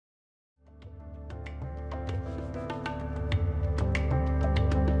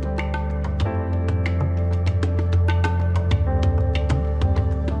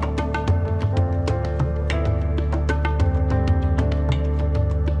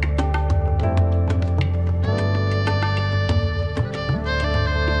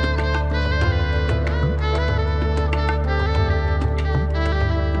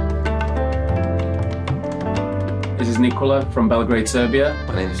Nikola from Belgrade, Serbia.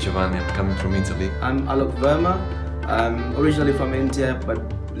 My name is Giovanni, I'm coming from Italy. I'm Alok Verma. I'm originally from India but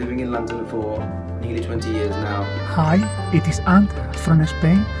living in London for nearly 20 years now. Hi, it is Ant from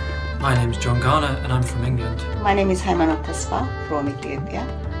Spain. My name is John Garner and I'm from England. My name is Haymanot Tesfa from Ethiopia.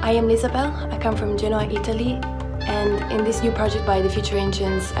 I am Lisabel, I come from Genoa, Italy, and in this new project by the Future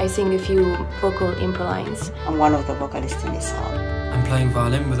Ancients I sing a few vocal impro lines. I'm one of the vocalists in this album. I'm playing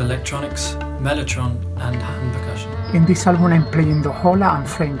violin with electronics, mellotron and hand percussion. In this album I'm playing dohola and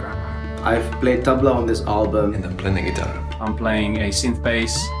frame drum. I've played tabla on this album. And I'm playing the guitar. I'm playing a synth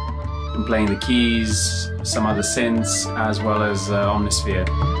bass, I'm playing the keys, some other synths, as well as Omnisphere.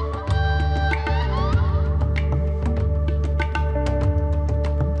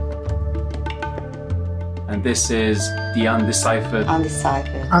 And this is the Undeciphered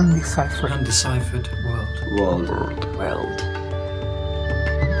Undeciphered World. World.